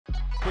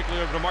Quickly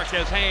over to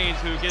Marquez Haynes,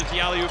 who gives the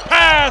alley-oop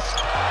pass,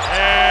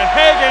 and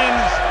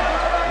Higgins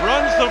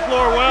runs the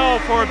floor well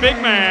for a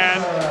big man.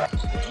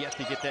 Yet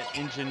to get that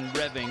engine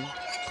revving.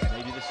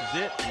 Maybe this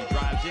is it. He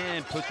drives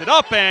in, puts it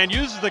up, and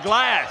uses the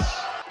glass.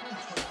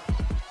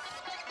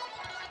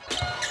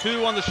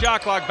 2 on the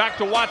shot clock. Back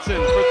to Watson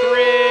for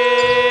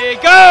 3.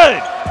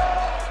 Good!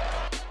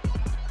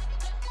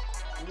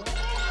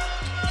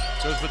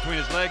 Goes between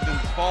his legs and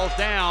falls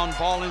down.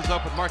 Ball ends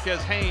up with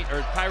Marquez Haynes,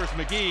 or Tyrus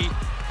McGee,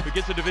 who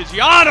gets it to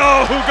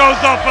Vigiano, who goes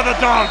up for the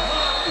dunk.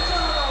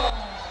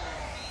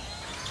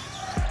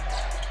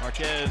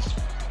 Marquez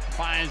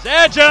finds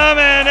Edgem,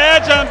 and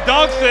Edgem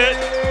dunks it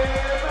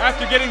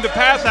after getting the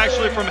pass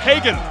actually from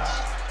Higgins.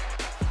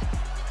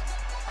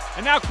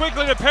 And now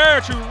quickly to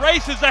Parrish, who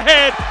races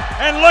ahead,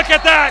 and look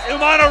at that!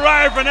 Umana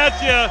Reyer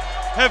Venezia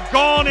have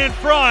gone in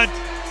front.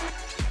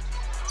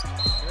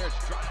 Parrish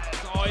drives,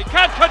 oh, he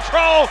can't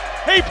control,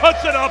 he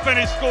puts it up and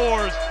he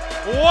scores.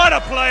 What a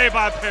play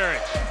by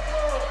Parrish.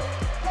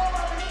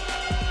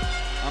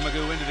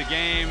 Amagu into the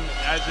game,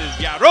 as is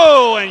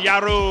Yaru, and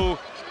Yaru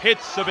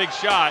hits a big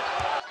shot.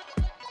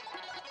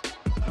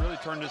 Really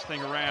turned this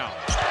thing around.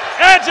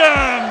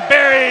 Edgem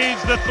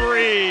buries the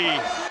 3.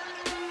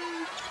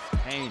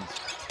 Haynes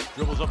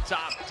dribbles up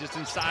top, just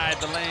inside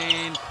the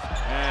lane.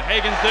 And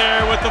Higgins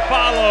there with the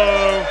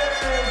follow.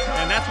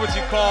 And that's what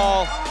you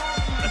call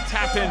a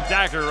tap-in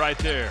dagger right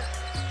there.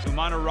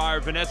 Umana Reyer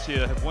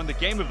Venezia have won the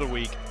game of the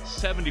week,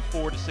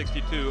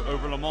 74-62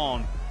 over Le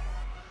Mans.